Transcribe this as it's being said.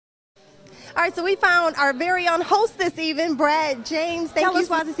All right, so we found our very own host this evening, Brad James. Tell us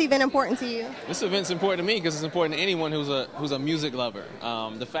why this event important to you. This event's important to me because it's important to anyone who's a music lover.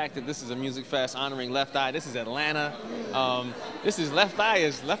 The fact that this is a music fest honoring Left Eye. This is Atlanta. This is Left Eye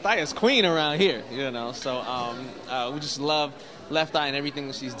is queen around here. You know, so we just love Left Eye and everything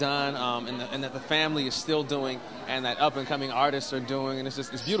that she's done, and that the family is still doing, and that up and coming artists are doing, and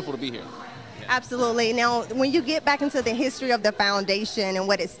it's beautiful to be here. Absolutely. Now, when you get back into the history of the foundation and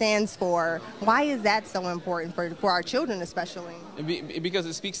what it stands for, why is that so important for our children especially? Because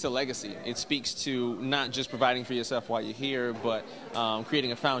it speaks to legacy. It speaks to not just providing for yourself while you're here, but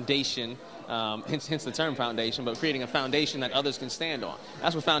creating a foundation, hence the term foundation, but creating a foundation that others can stand on.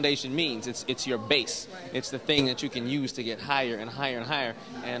 That's what foundation means. It's your base. It's the thing that you can use to get higher and higher and higher.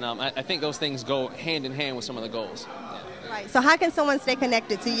 And I think those things go hand in hand with some of the goals. Right. So how can someone stay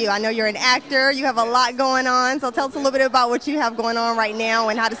connected to you? I know you're an actor. You have a lot going on. So tell us a little bit about what you have going on right now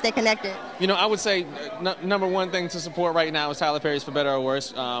and how to stay connected. You know, I would say number one thing to support right now is Tyler Perry's For Better or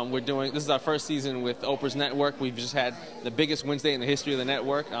Worse. This is our first season with Oprah's network. We've just had the biggest Wednesday in the history of the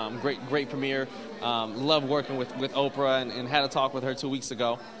network. Great premiere. Love working with Oprah and had a talk with her 2 weeks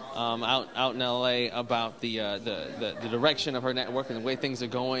ago. Out in LA about the direction of her network and the way things are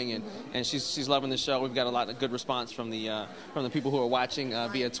going, and she's loving the show. We've got a lot of good response from the people who are watching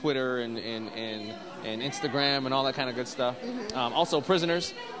via Twitter and Instagram and all that kind of good stuff. Also,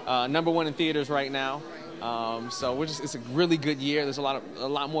 Prisoners, #1 in theaters right now. So it's a really good year. There's a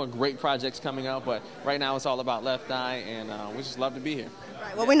lot more great projects coming out, but right now it's all about Left Eye, and we just love to be here.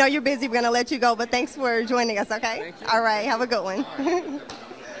 Right. Well, we know you're busy. We're going to let you go, but thanks for joining us. Okay. All right. Have a good one.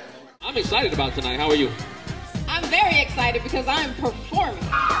 I'm excited about tonight. How are you? I'm very excited because I'm performing.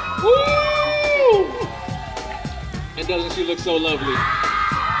 Woo! And doesn't she look so lovely?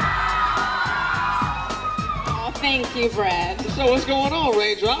 Oh, thank you, Brad. So what's going on,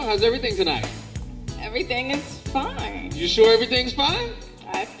 Raindrop? How's everything tonight? Everything is fine. You sure everything's fine?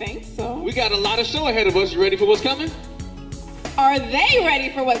 I think so. We got a lot of show ahead of us. You ready for what's coming? Are they ready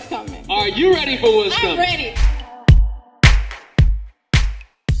for what's coming? Are you ready for what's coming? I'm ready.